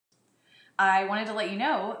I wanted to let you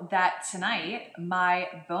know that tonight my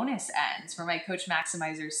bonus ends for my Coach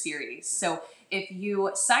Maximizer series. So if you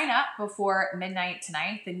sign up before midnight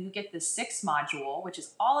tonight, then you get the 6th module, which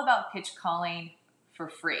is all about pitch calling for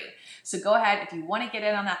free. So go ahead, if you want to get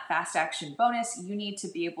in on that fast action bonus, you need to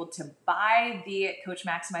be able to buy the Coach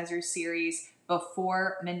Maximizer series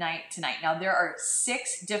before midnight tonight. Now there are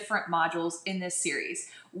 6 different modules in this series.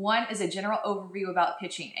 One is a general overview about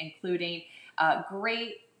pitching, including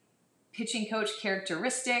great pitching coach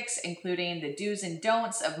characteristics, including the do's and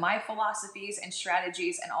don'ts of my philosophies and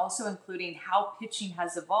strategies, and also including how pitching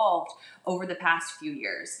has evolved over the past few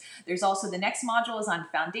years. There's also the next module is on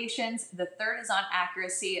foundations, the 3rd is on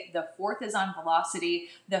accuracy, the 4th is on velocity,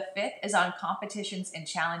 the 5th is on competitions and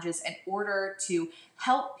challenges in order to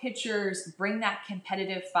help pitchers bring that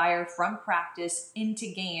competitive fire from practice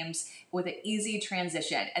into games with an easy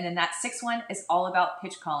transition. And then that 6th one is all about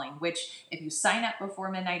pitch calling, which if you sign up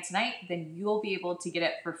before midnight tonight, then you'll be able to get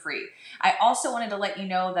it for free. I also wanted to let you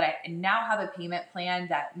know that I now have a payment plan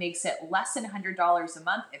that makes it less than $100 a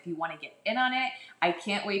month if you want to get in on it. I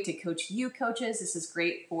can't wait to coach you coaches. This is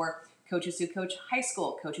great for coaches who coach high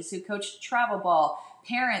school, coaches who coach travel ball,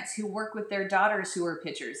 parents who work with their daughters who are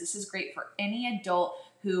pitchers. This is great for any adult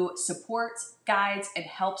who supports, guides, and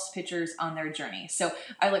helps pitchers on their journey. So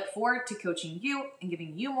I look forward to coaching you and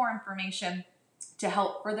giving you more information to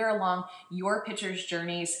help further along your pitchers'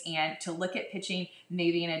 journeys and to look at pitching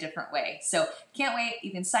maybe in a different way. So can't wait.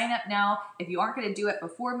 You can sign up now. If you aren't going to do it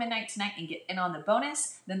before midnight tonight and get in on the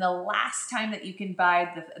bonus, then the last time that you can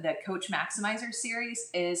buy the Coach Maximizer series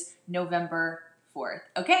is November 4th.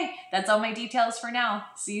 Okay, that's all my details for now.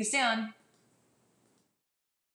 See you soon.